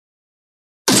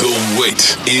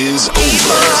wait is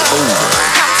over.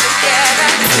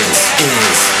 This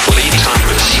is Lee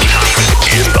Thomas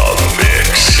in the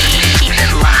mix. Keep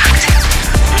it locked.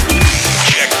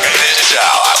 Check this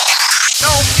out.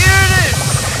 Don't hear this.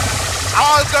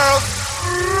 All girls.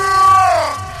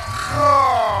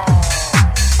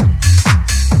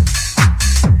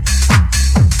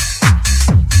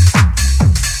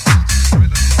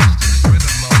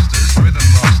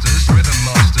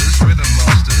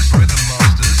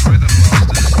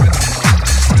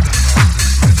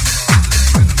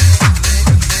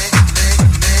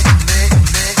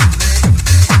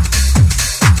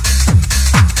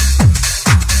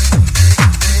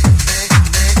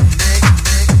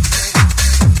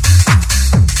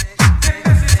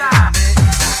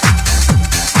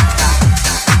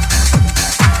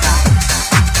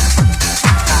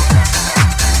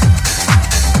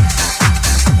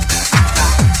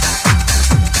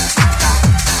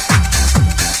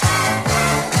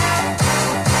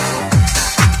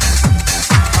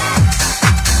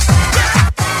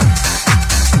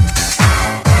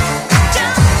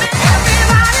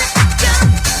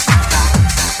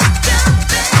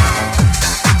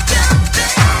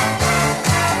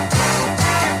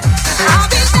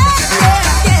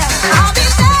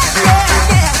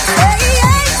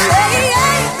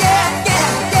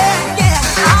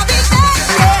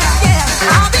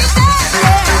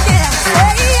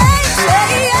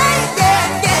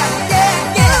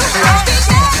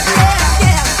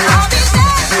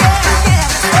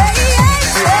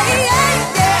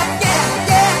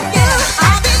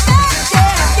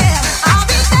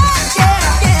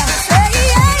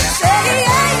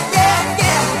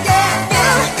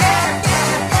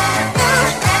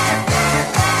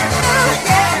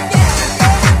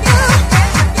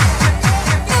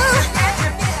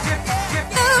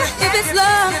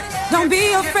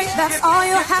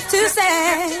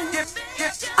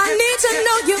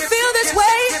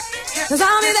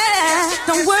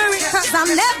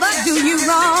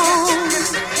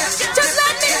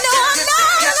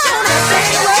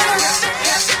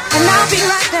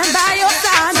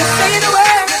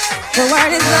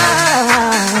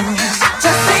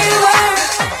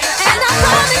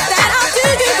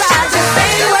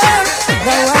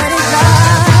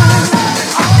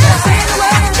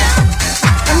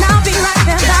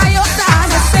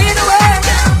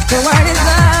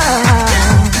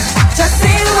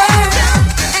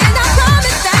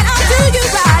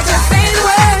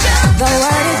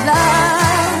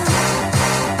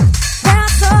 There are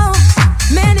so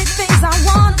many things I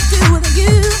want to do.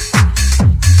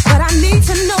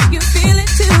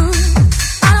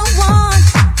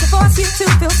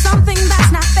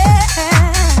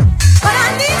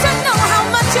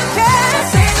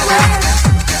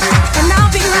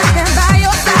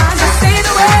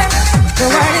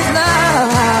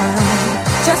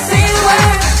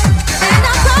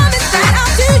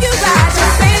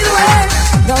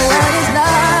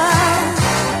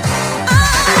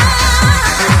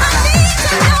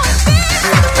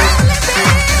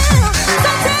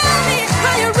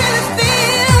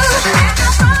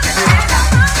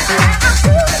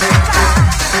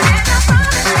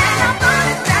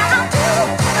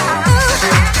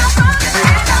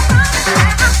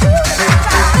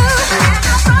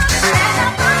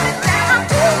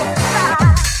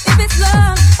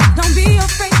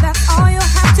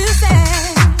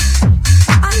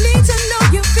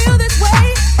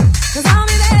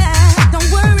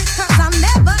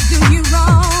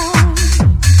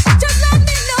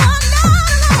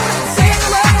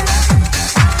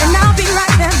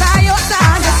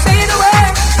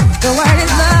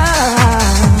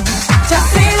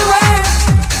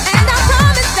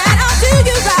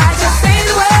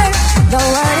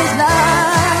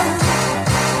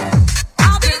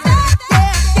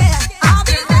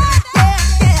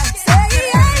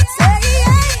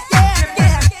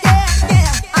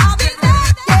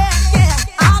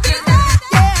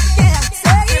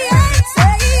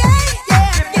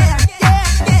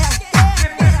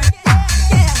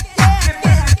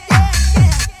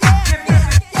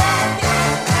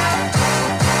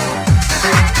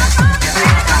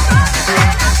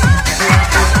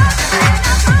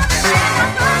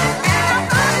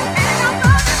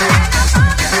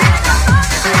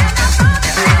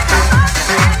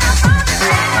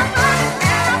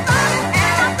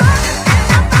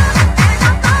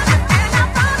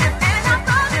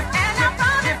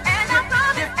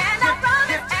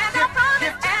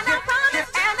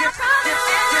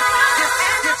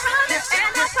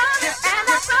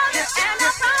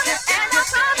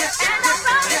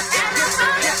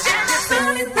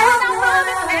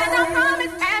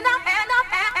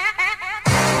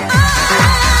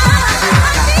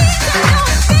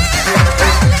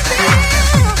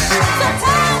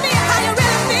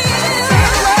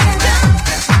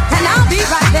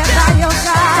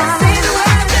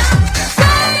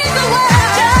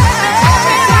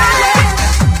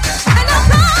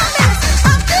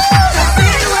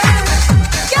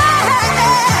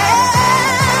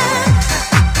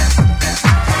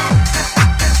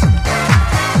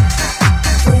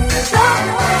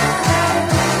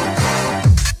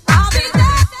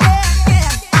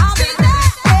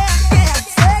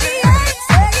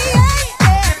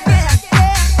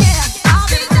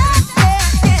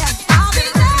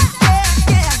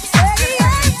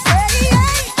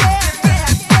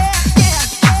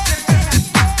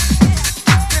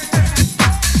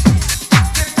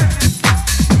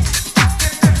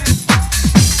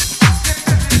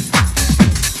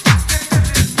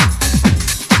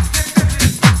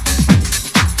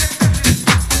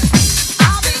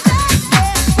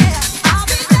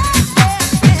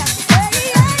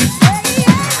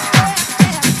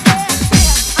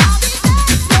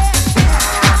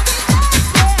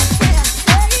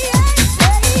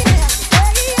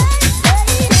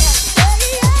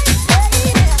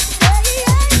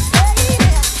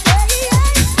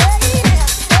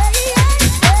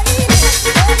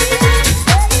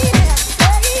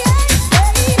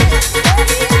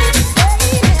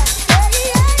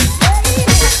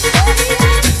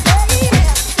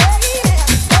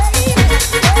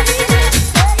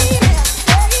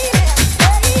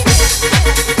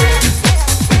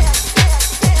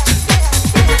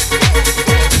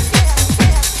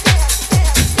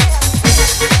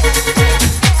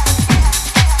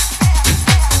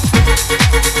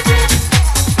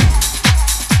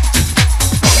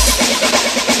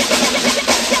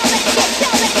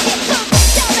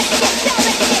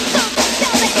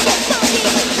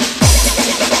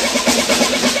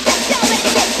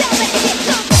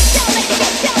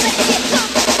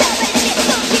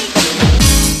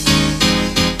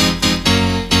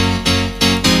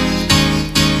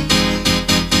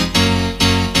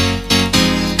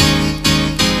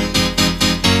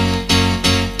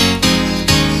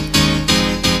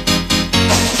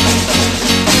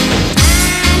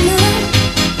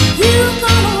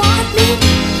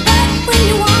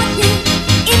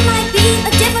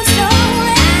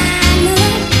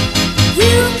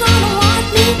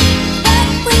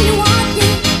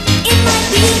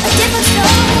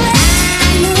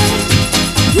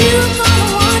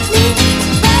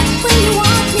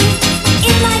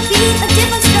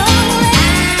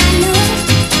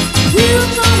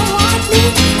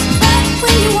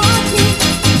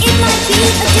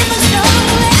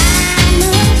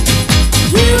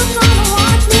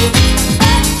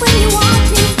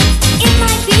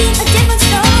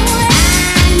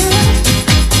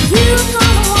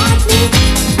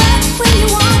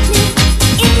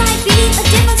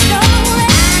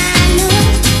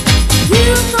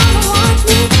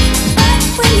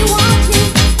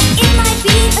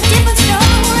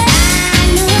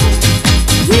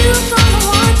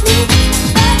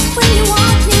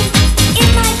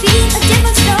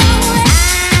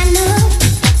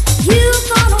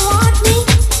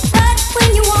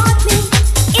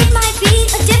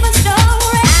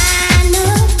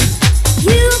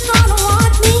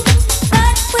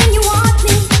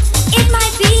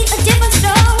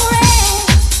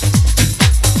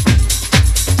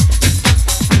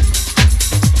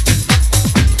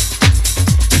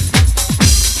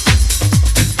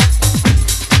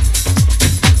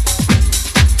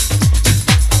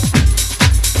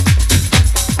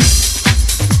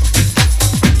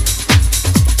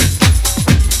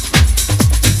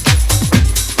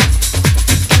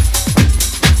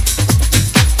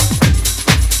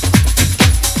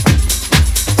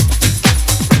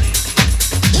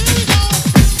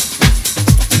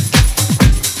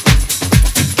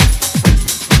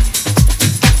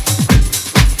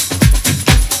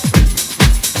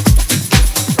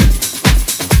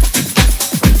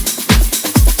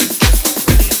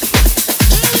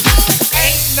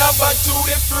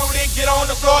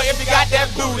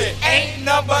 Ain't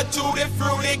number two than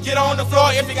fruity. Get on the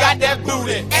floor if you got that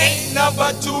booty. Ain't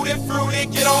number two than fruity.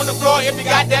 Get on the floor if you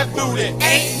got that booty.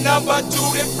 Ain't number two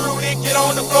than fruity. Get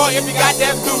on the floor if you got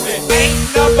that booty.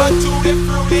 Ain't number two than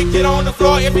fruity. Get on the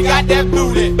floor if you got that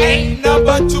booty. Ain't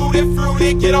number two than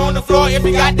fruity. Get on the floor if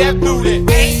you got that booty.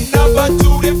 Ain't number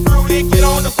two than fruity. Get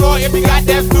on the floor if you got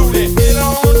that booty. Get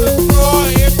on the floor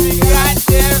if you got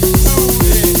that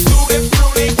booty. Two than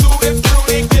fruity. Two than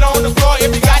fruity. Get on the floor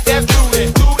if you got that booty.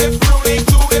 Two than fruity.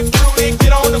 Two than fruity.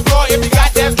 Get on the floor if you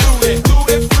got that booty. Two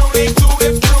than fruity. Two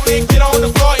than fruity. Get on the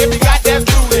floor if you got that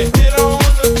booty. Get on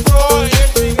the floor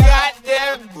if you got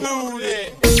that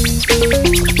booty.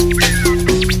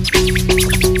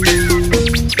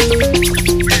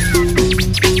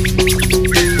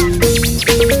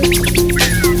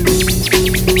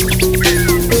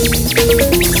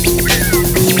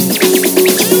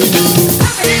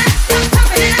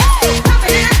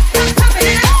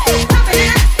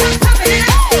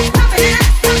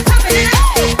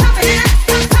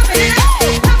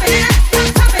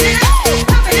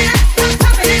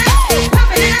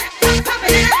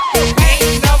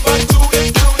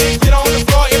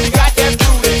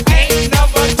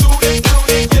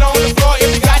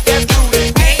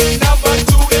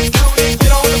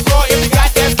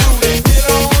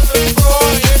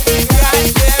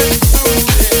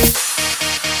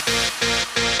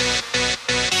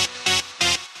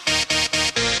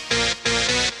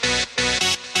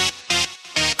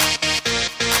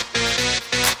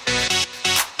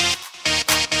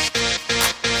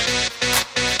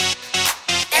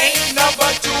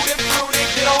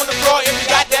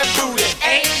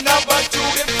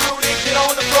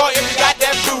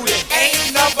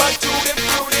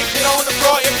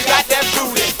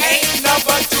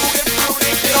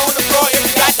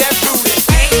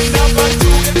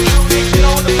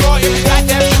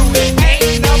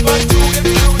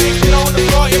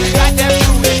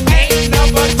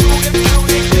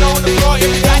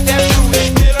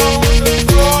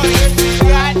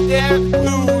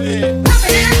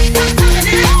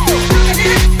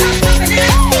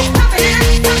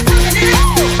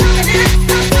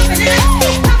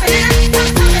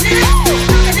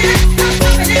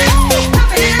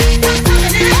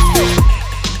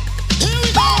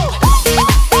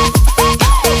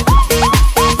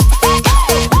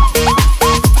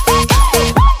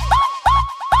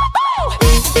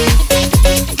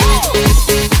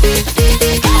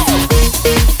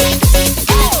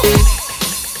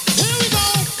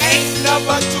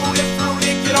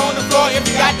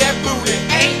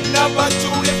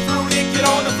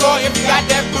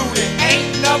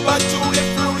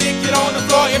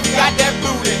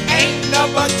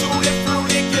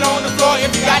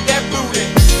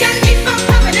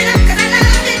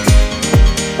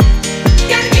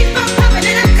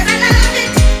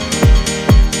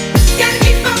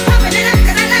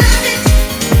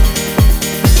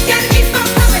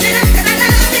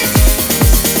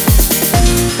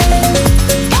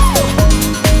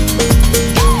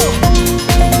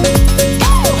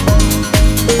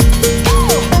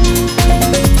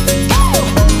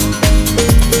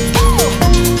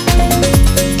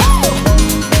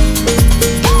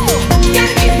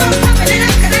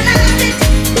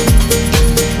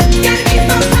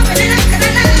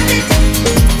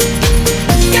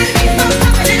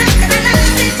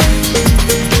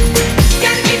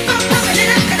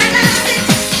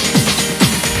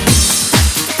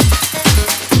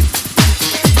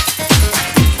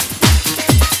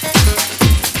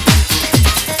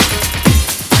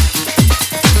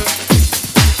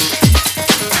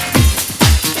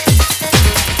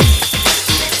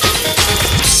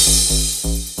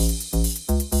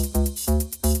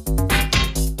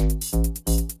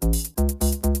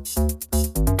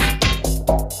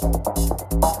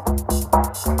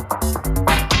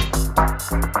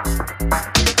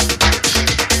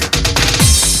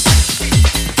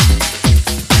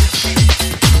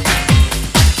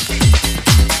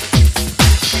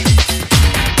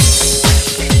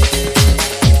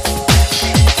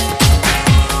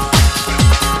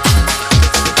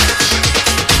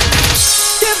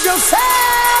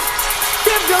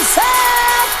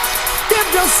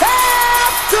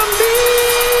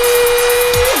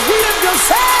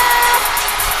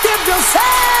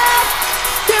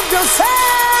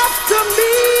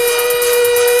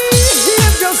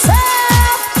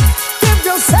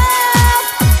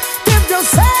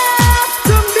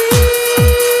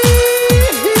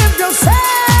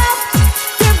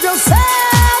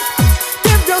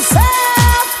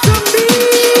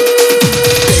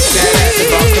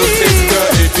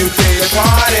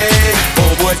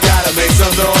 Make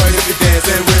some noise if you're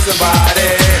dancing with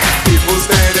somebody. People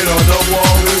standing on the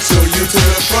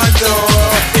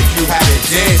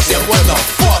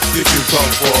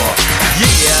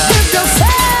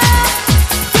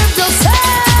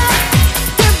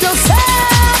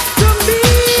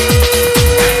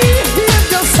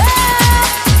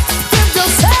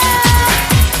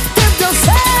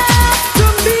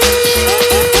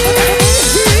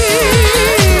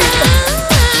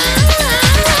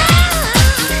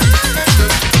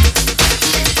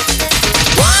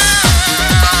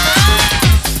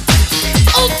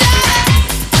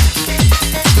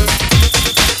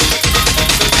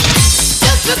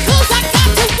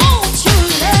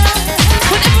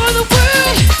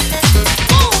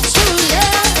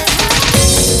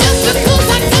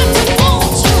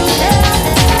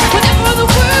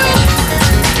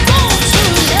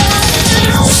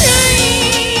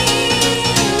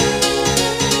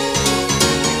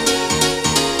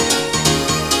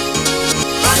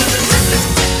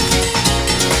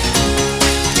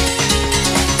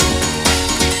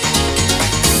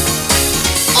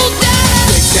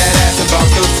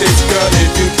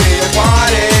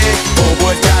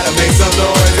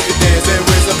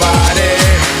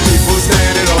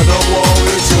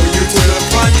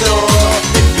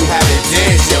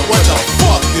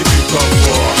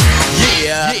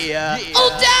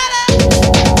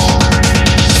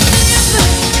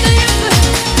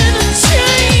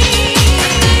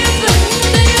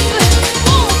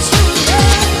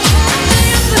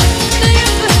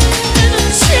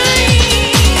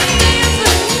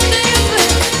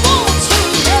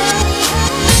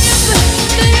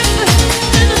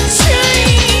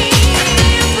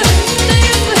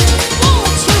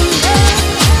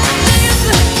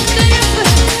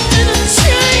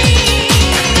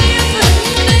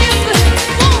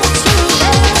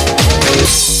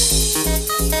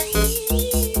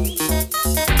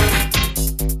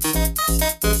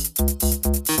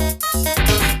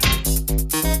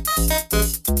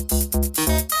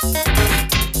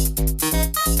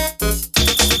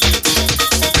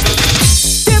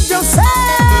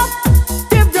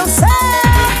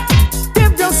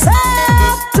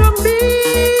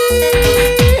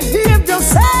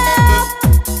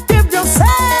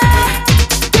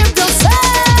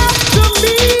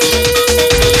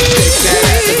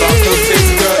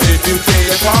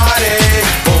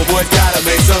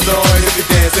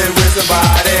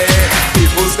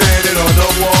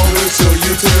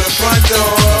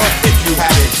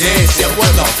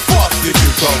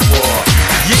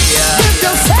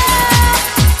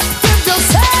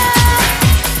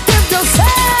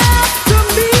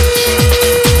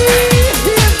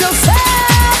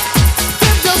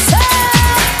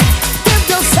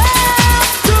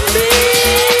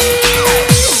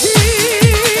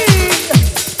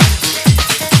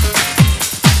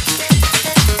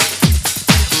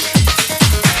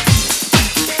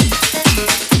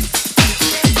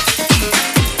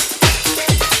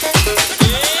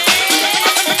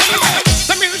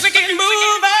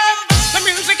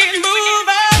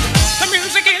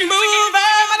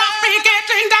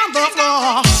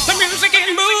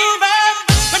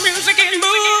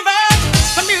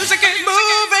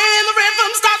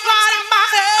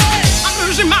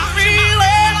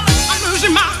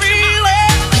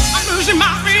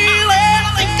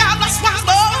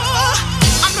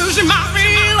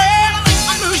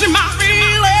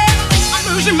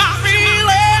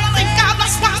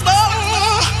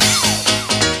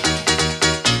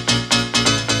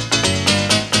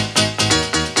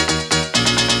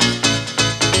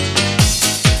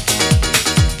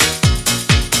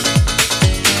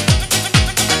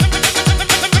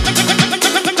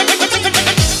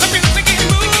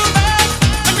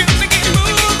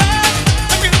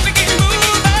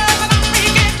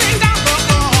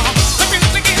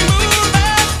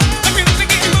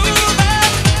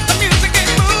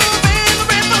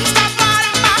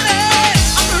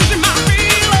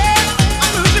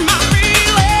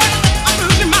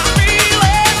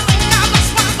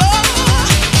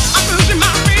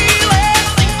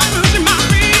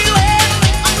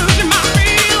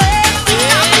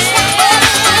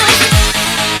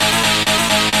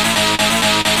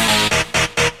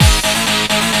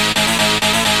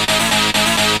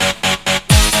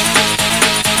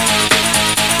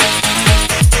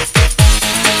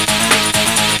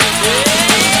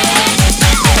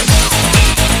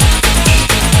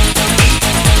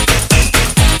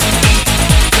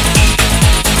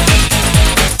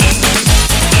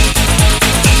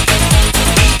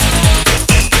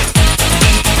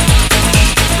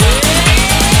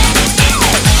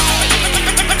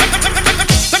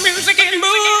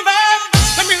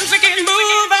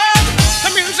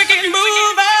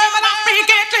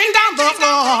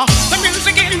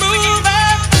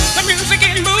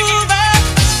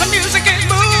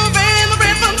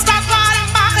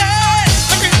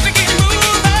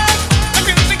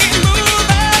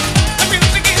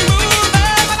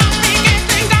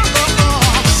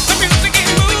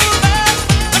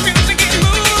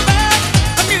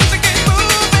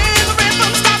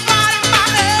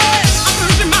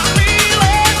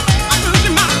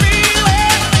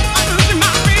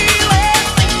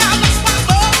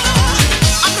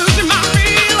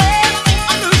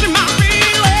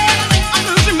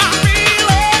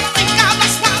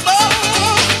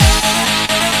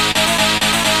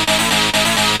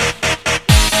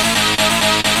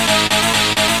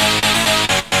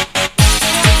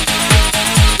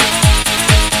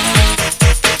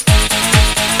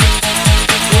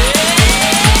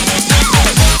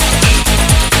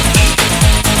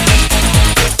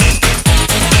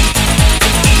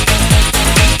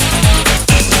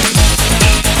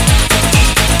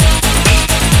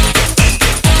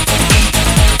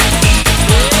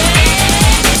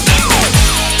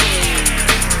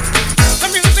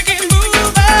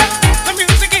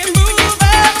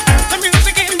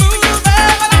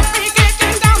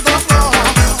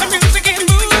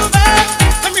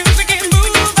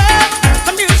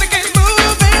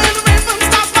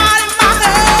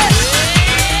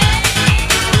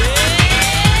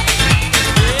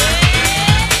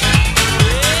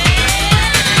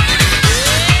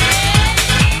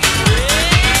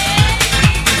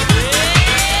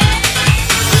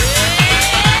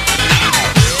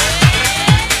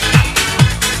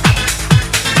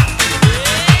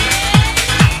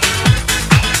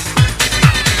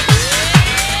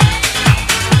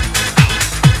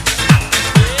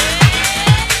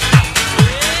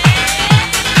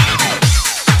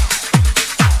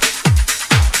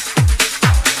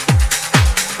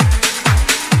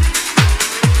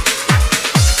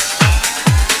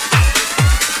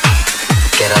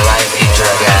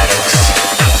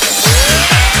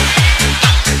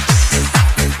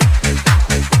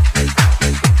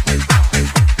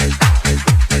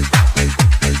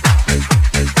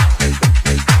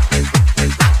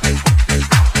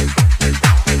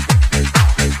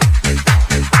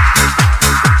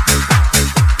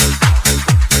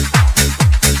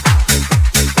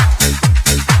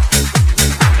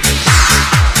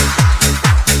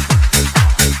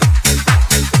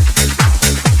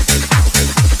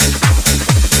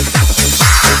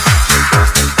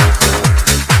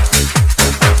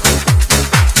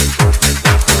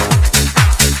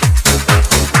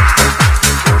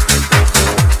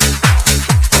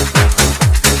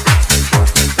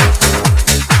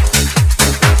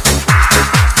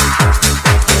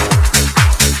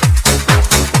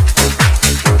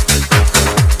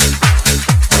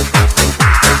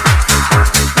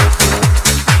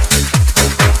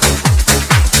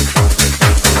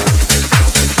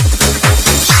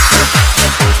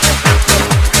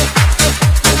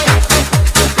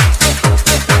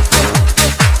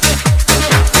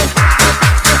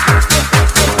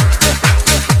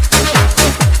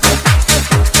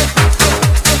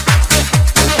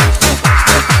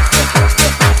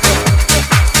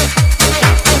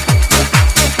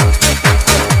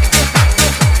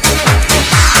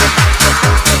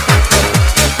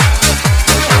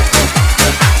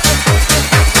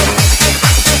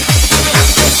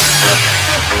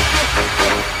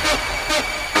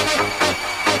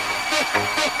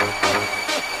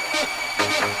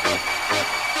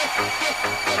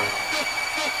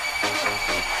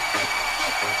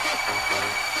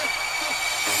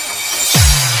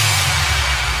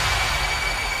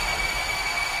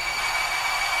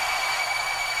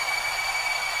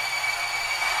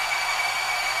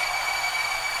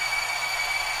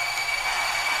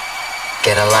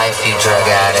Get a life, you drug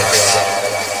addicts.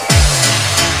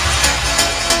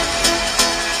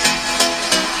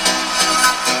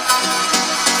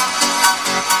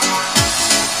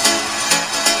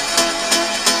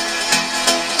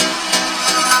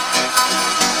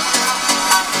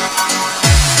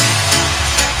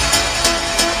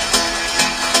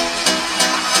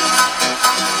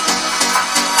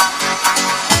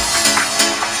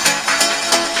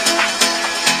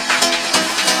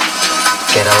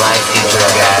 Get a life, you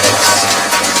drug addicts.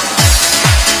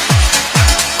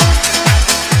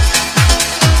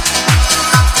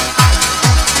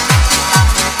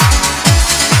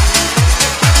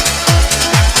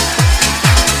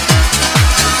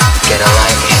 Get a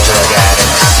life, you drug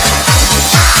addicts.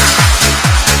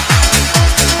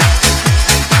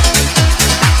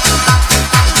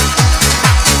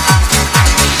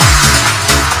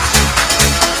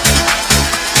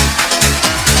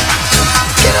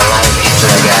 Get a life, you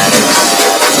drug addicts.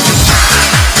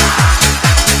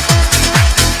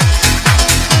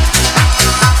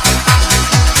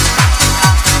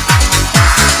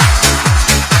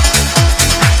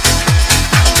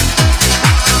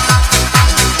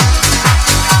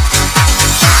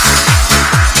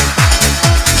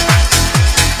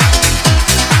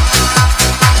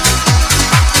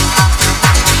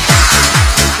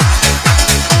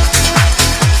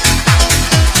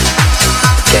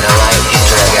 Get a life, you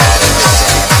drug addicts.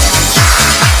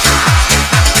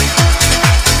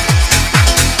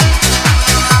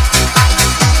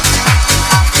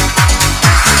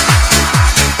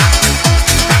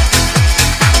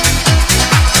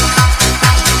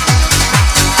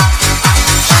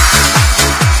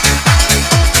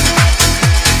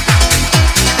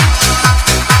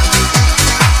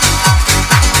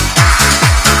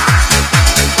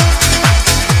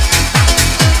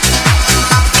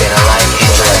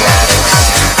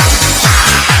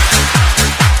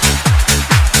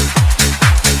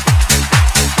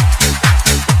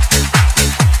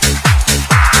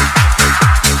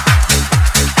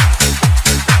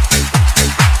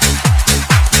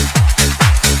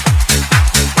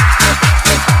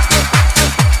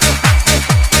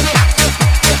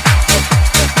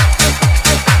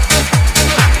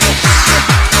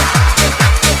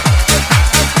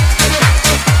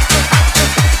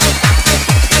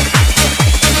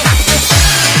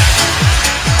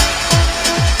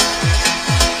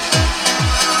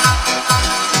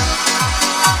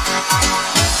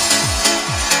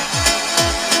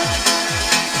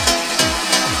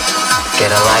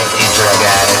 Get a life, you drug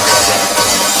addicts.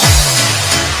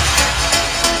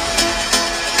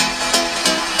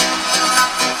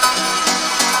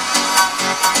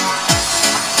 Get a life, you drug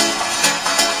addicts.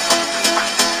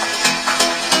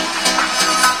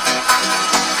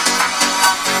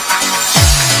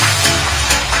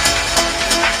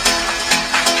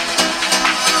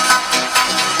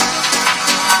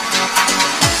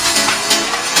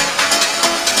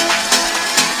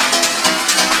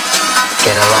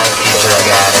 Get a life, you drug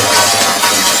addicts.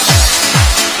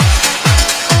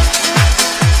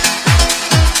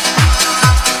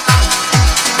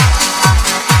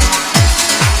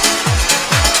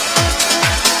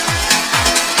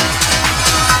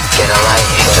 Get a life,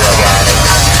 you drug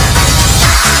addicts.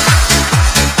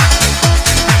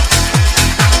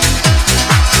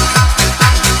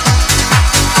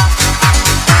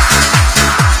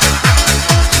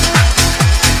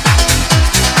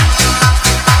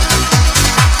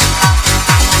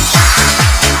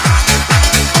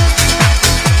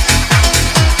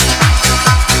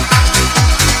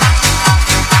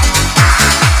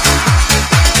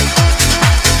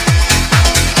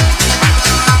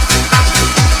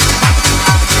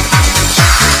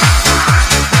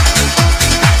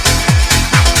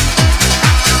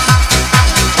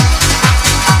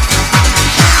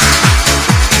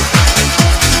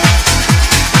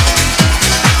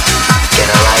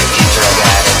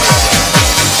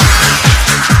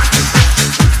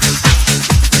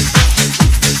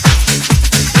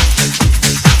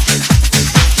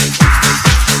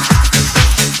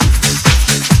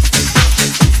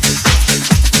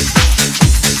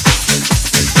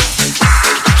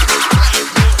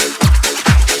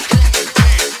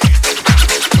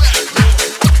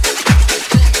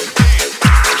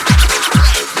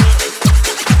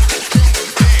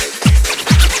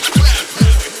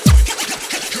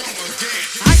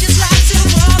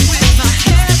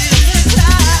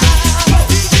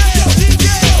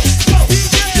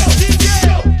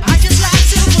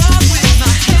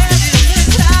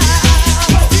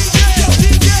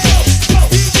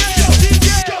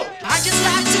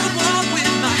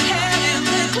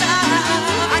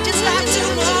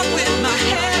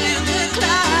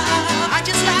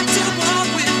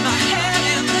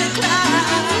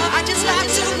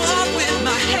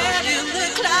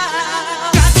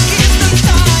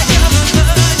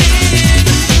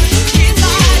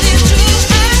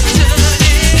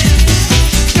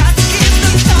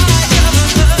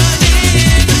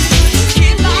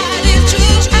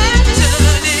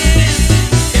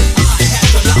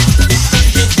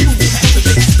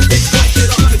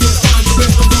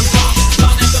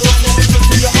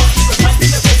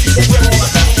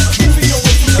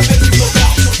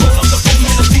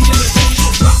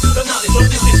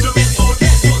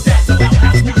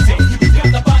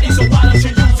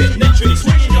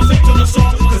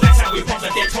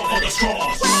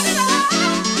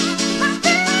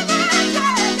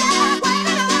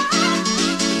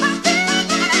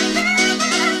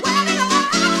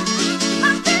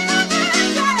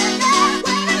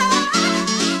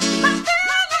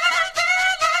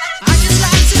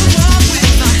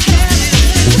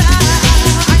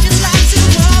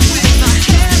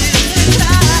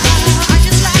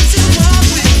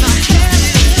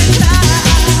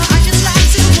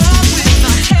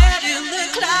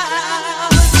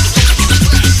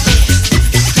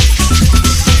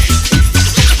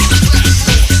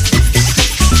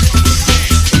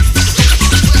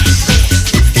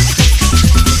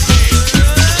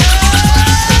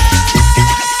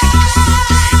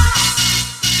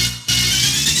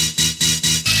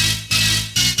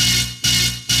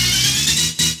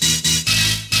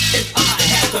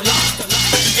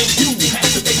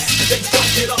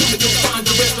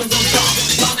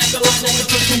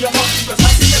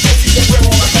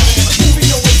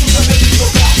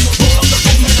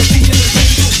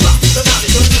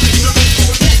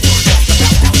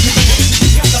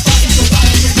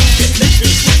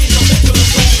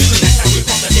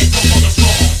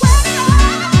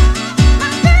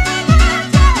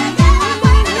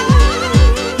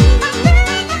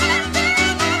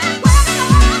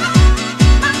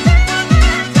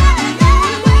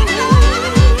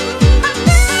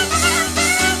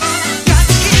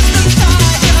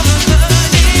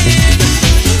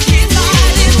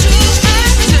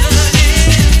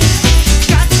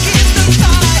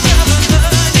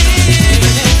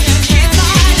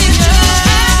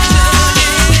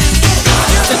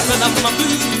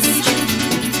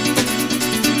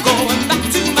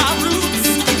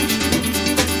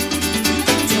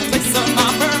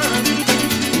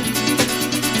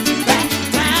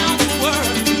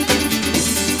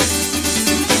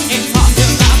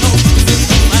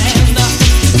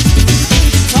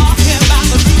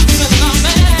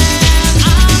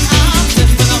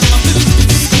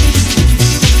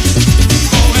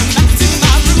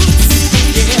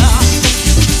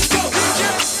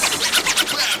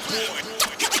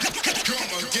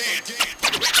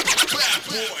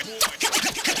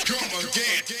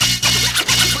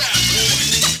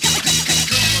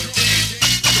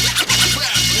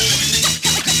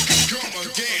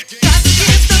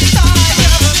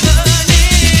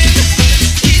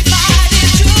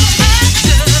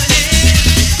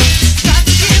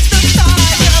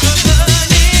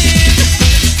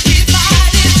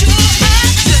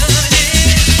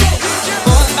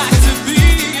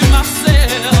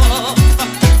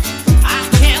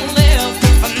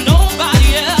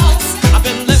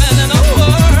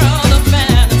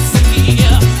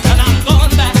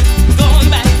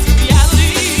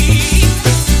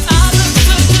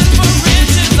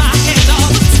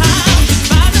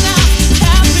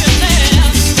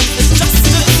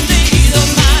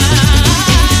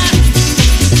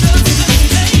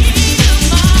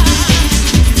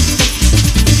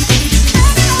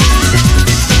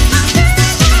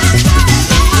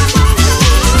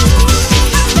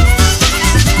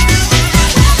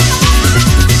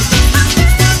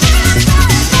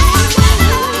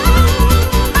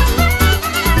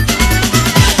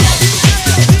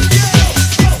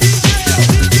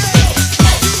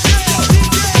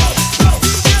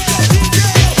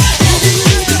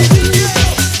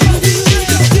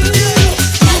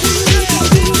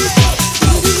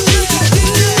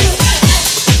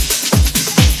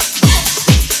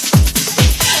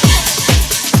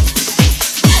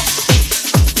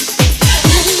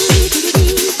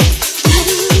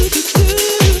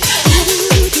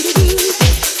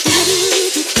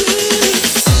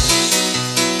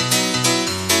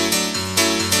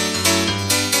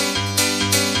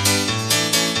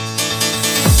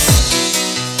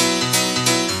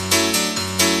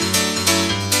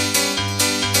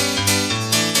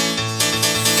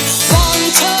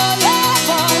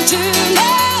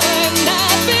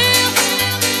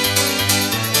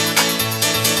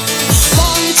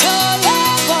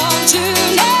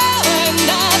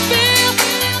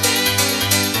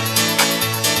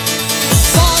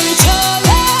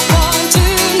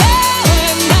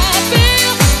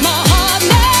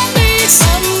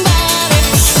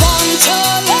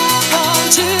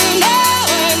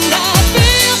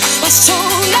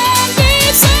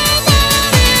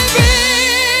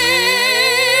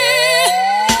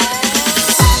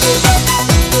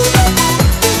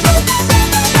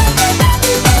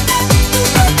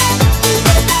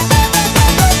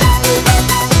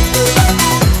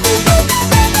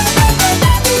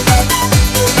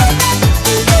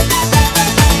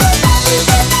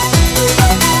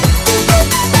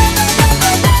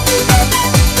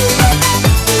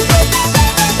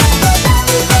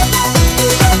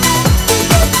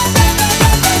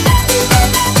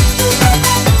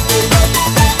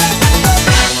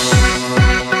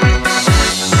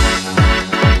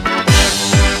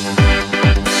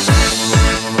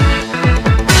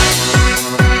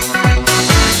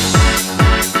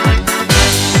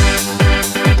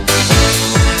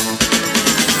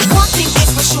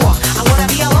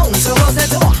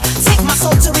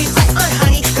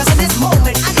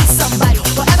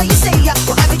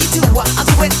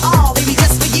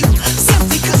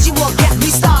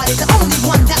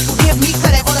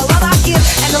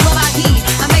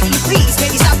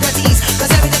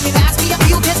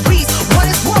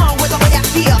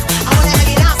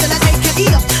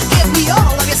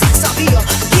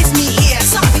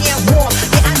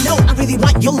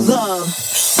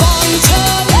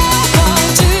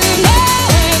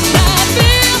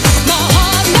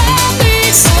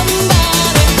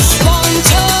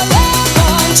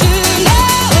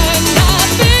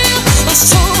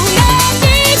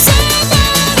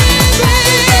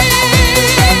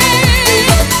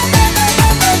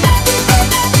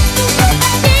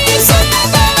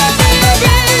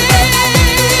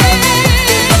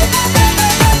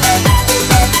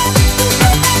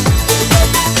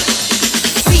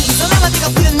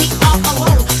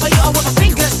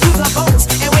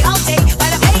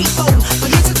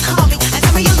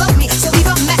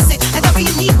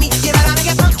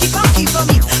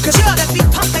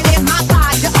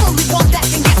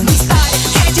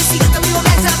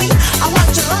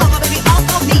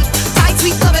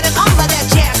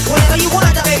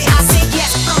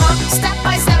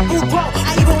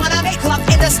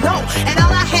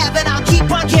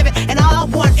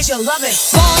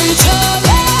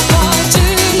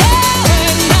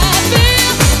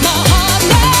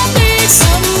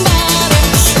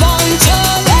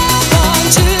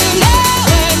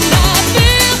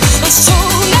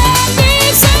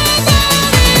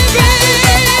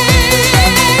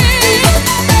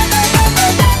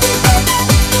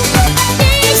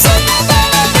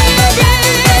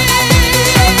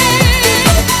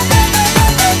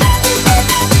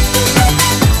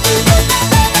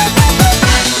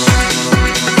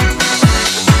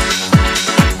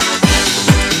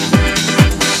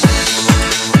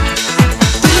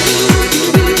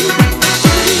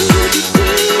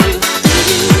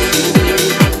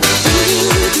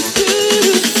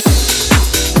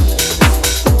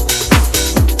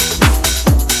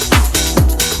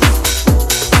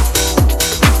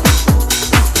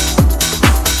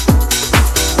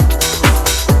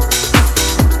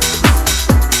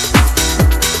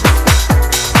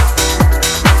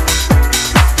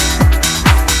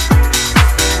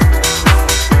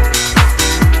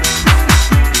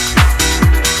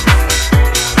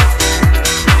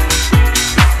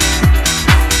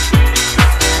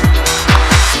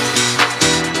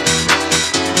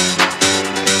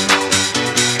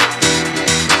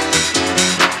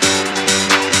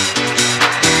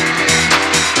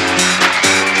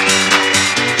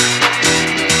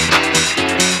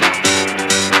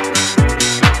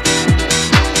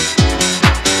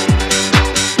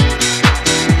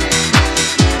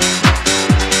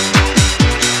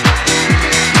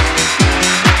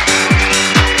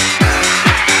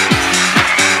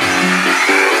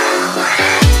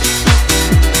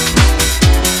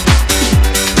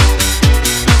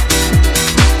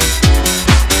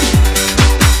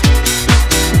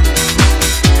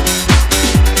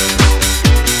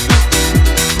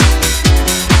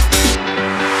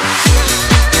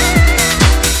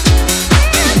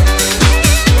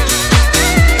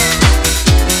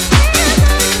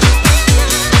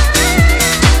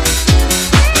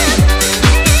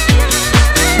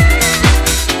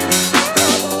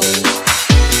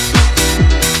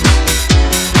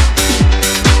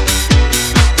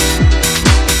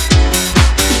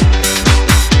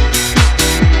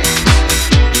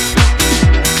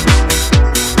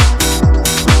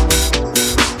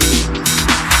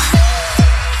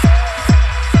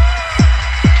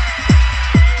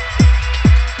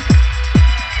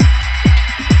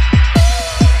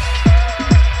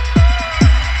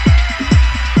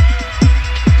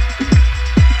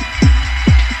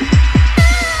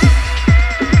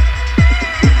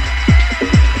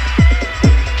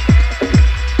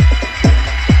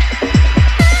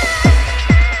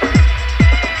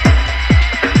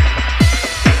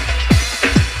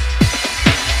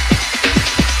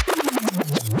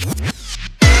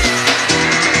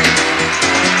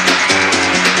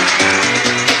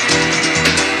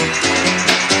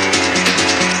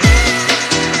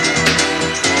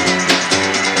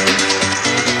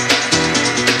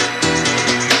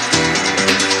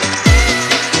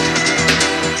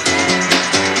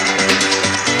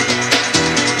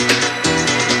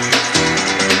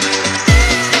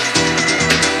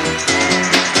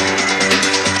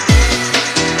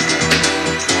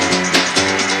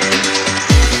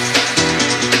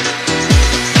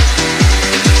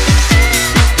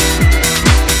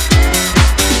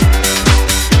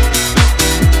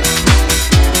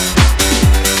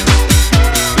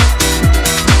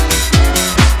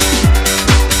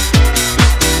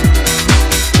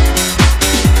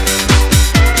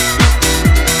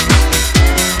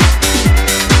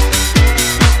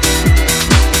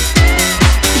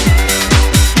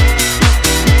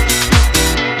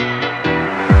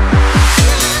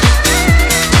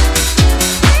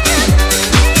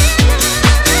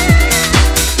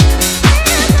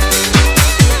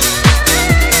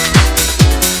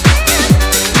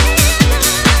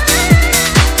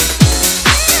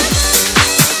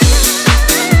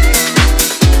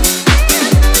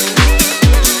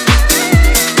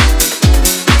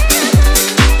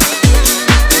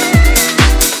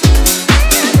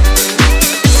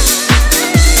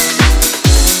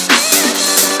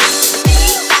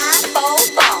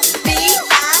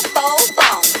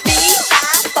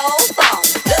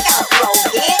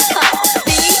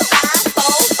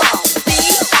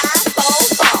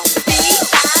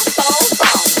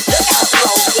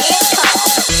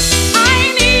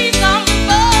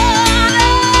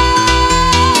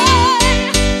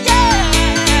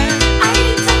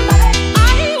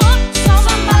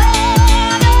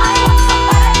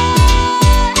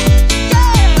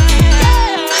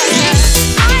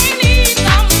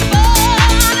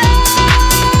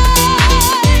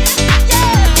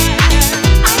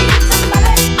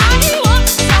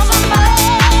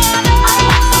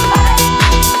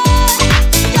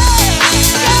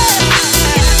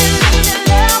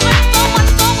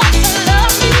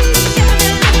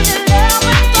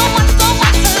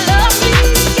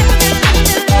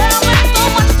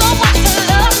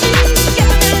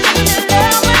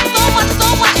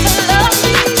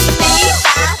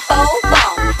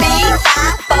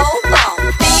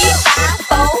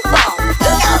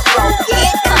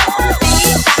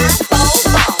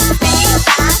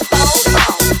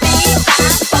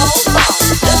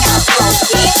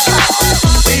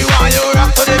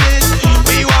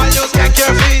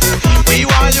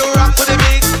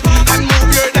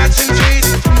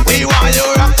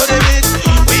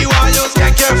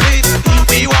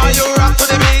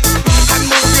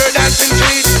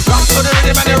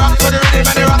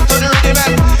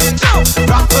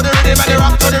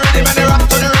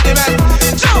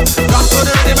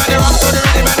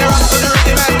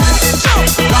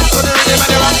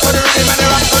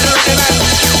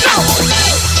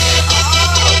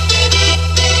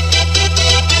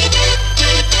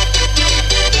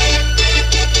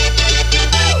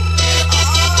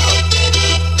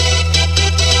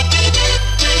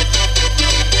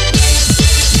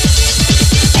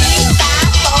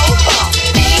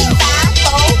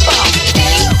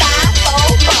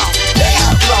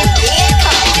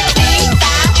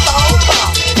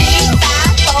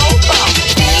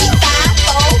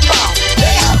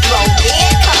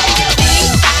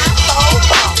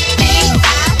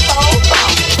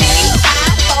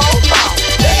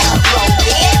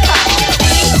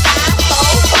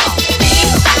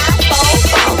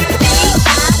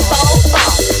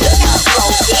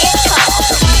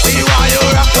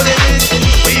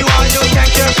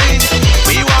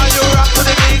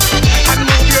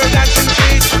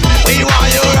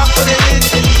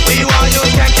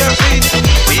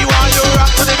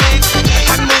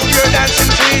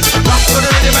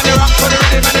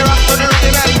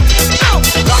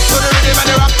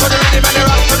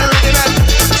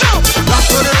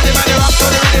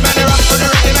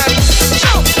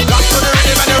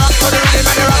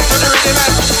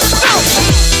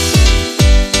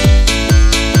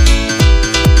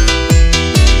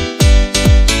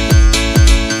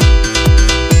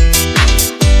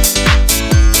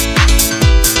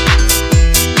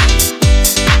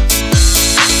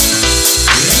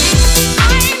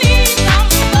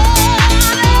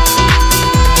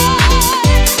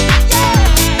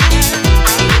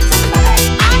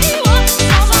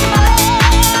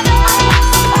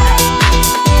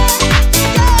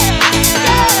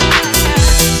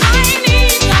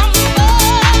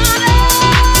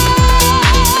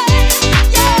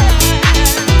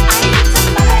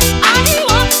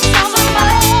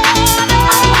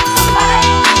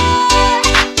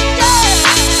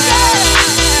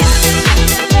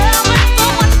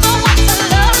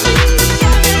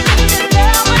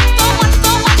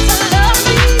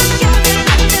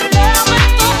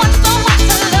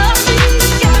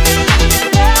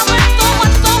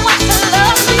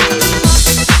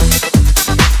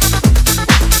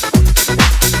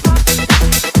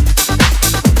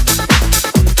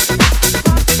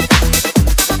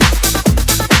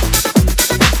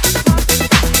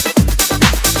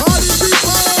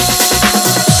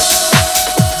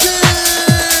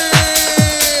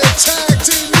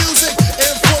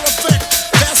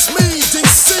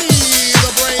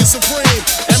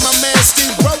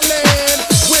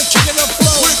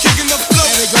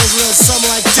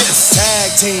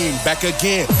 team, back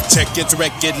again. Check it,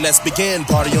 direct it, let's begin.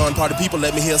 Party on, party people,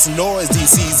 let me hear some noise.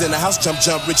 DC's in the house, jump,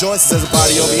 jump, rejoice. There's a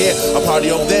party over here, a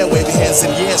party over there. Wave your hands in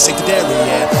the air, shake the dairy,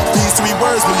 yeah. These three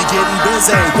words when you're getting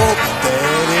busy. Whoop, there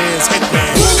it is,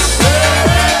 Hitman.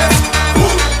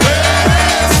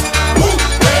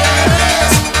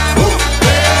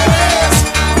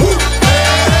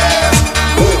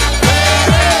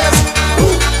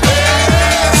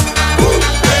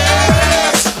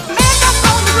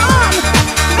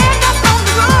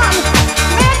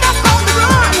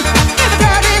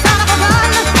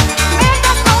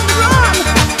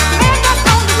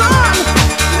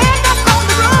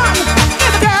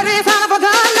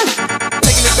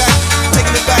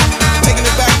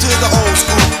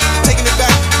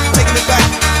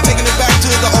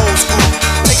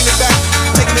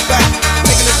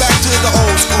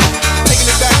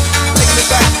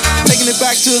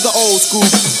 Back to the old school.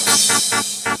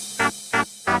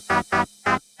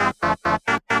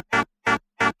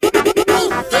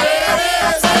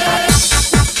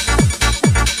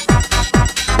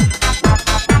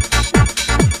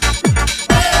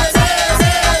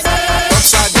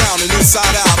 Upside down and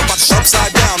inside out. I'm about to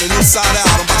upside down and inside out.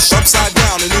 I'm about to upside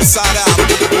down and inside out.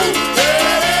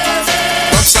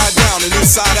 Upside down and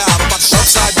inside out. I'm about to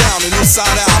upside down and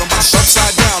inside out. I'm about to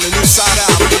upside down and inside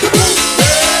out.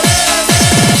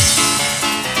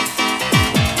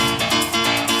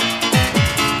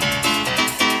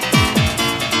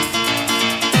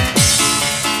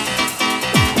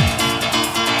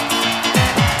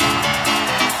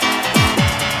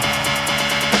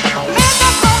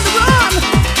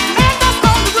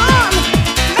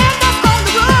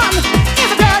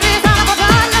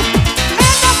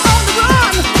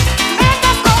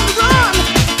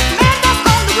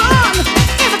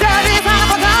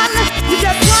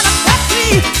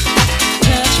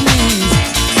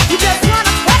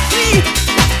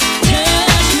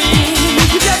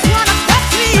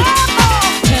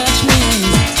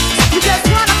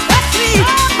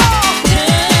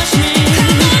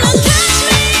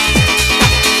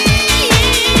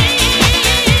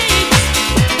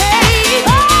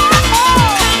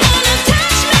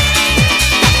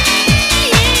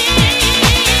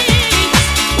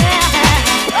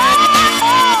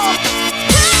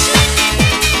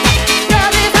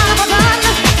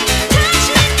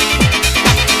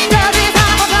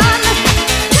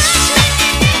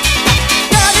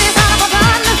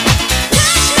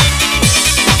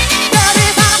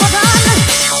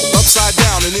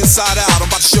 Inside out, I'm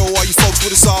about to show all you folks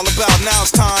what it's all about. Now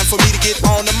it's time for me to get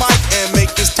on the mic and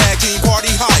make this tag team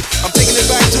party hype. I'm taking it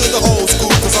back to the old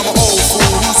school, cause I'm an old fool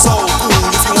who's so cool.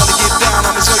 If you wanna get down,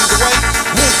 I'ma show you the way.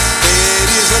 There it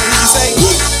is, let me hear you say.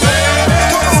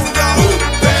 Come on, y'all.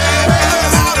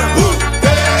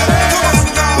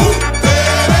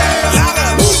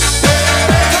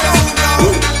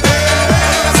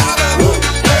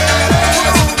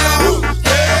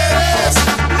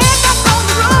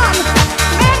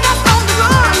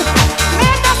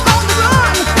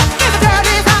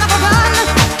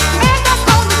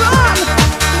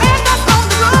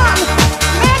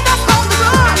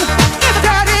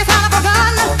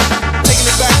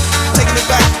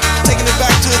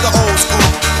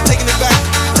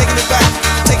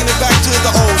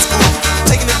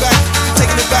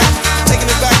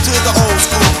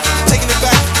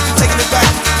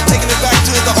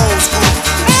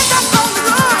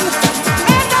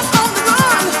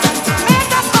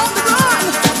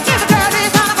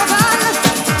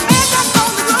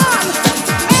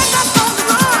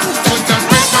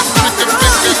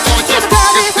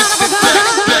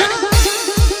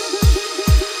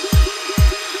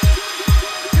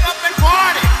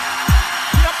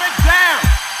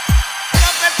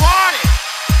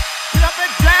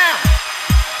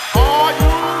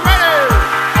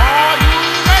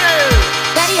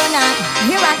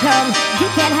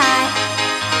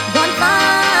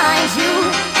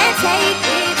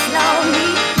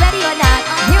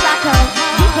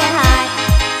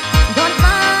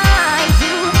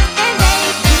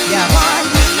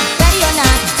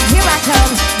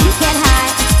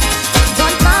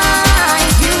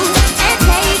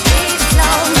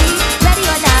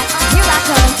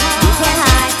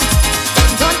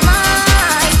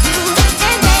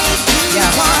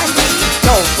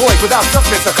 Without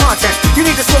substance or content, you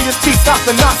need to slow your speed, stop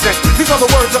the nonsense. These are the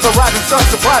words of the rising sun,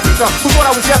 surprising some who thought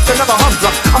I was just another humdrum.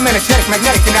 I'm energetic,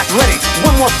 magnetic, and athletic.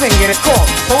 One more thing and it's called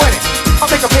poetic. I'll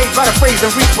take a page, write a phrase,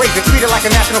 and rephrase it. Treat it like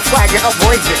a national flag and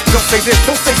upraise it. Don't say this,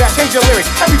 don't say that, change your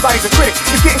lyrics. Everybody's a critic,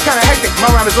 it's getting kinda hectic.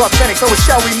 My rhyme is authentic, so it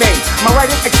shall remain. My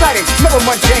writing, exciting, never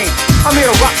mundane. I'm here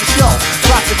to rock the show,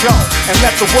 rock the dough, and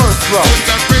let the words flow.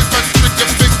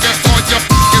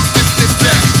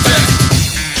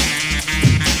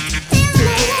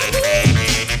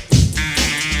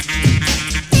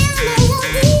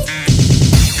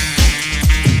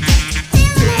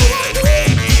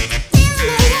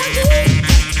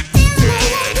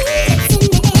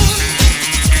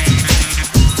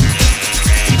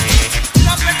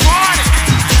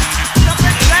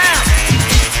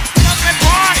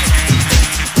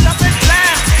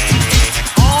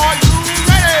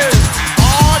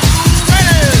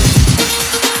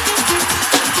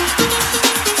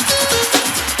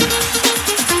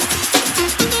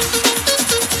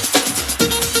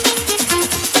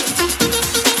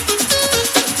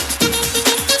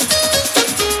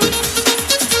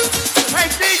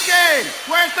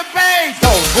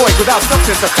 without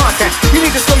substance or content. You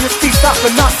need to slow your speed, stop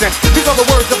the nonsense. These are the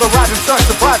words of the rising sun,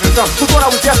 surprising some who thought I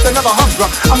was just another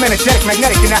humdrum. I'm energetic,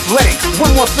 magnetic, and athletic.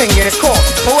 One more thing, and it's called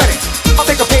poetic. I'll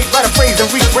take a page, write a phrase, and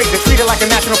rephrase it. Treat it like a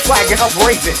national flag and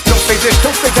upraise it. Don't say this,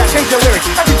 don't say that, change your lyrics.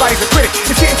 Everybody's a critic,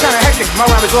 it's getting kinda hectic. My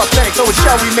rhyme is authentic, so it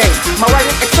shall remain. My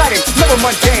writing exciting, never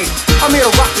mundane. I'm here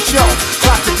to rock the show,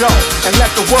 clap the dough, and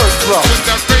let the words flow.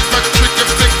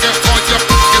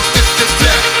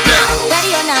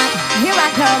 Ready or not, here I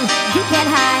come, you can't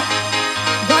hide.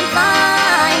 Gonna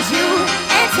find you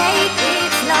and take it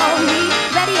slowly.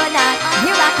 Ready or not,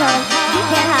 here I come, you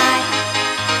can't hide.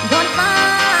 Gonna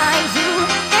find you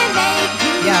and make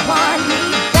you want me.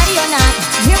 Ready or not,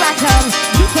 here I come,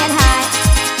 you can't hide.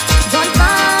 Gonna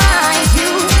find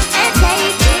you and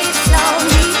take it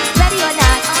slowly. Ready or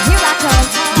not, here I come,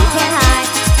 you can't hide.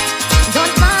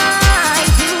 Gonna find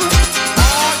you.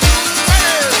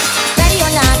 Ready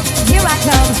or not, here I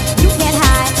come, you can't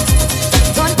hide.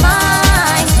 Gonna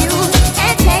find you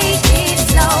and take it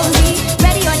slowly.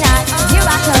 Ready or not, here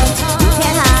I come, you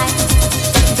can't hide.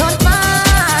 Gonna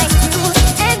find you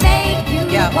and make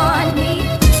you want me.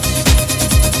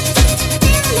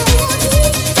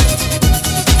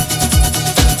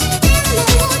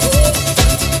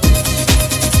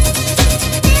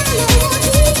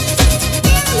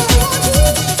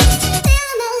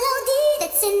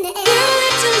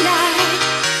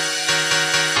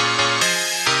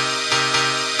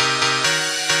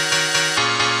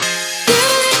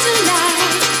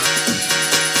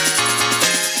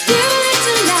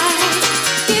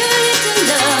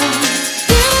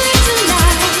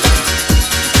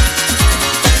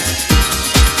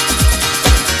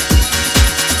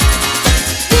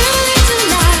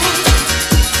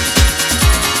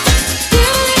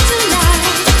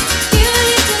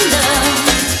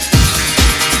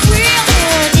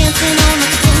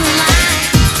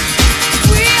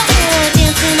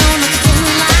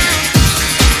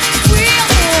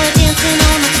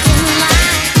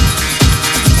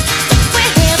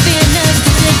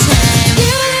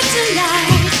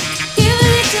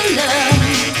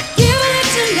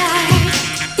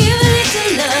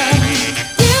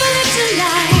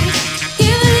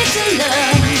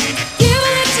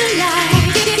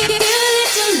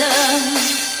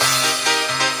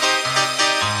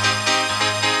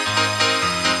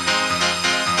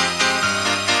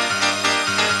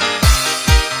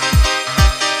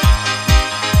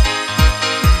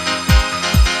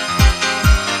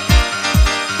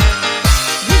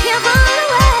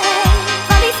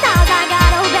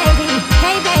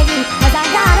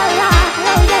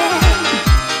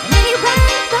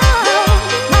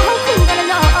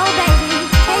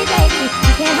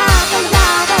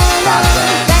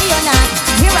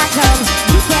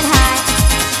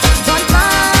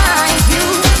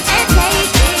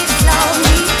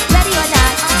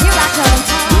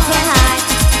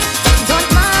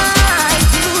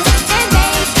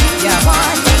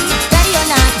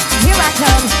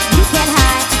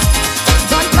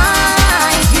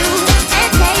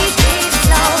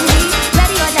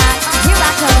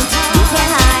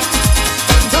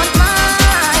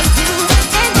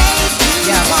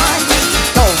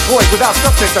 Without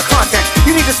substance or content,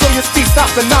 you need to slow your speed,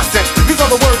 stop the nonsense. These are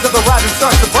the words of the rising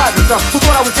sun, surprising some who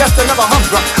thought I was just another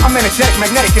humdrum. I'm energetic,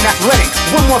 magnetic, and athletic.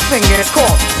 One more thing, and it's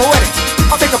called poetic.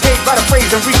 I'll take a page, write a phrase,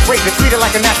 and rephrase it. Treat it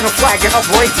like a national flag and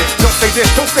upraise it. Don't say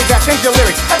this, don't say that, change your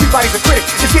lyrics. Everybody's a critic,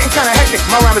 it's getting kinda hectic.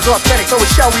 My rhyme is authentic, so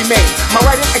it shall remain. My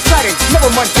writing exciting,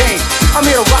 never mundane. I'm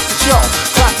here to rock the show,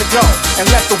 clap the dough, and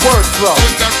let the words flow.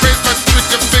 When I raise my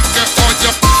trigger finger on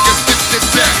your f***ing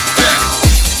bitch,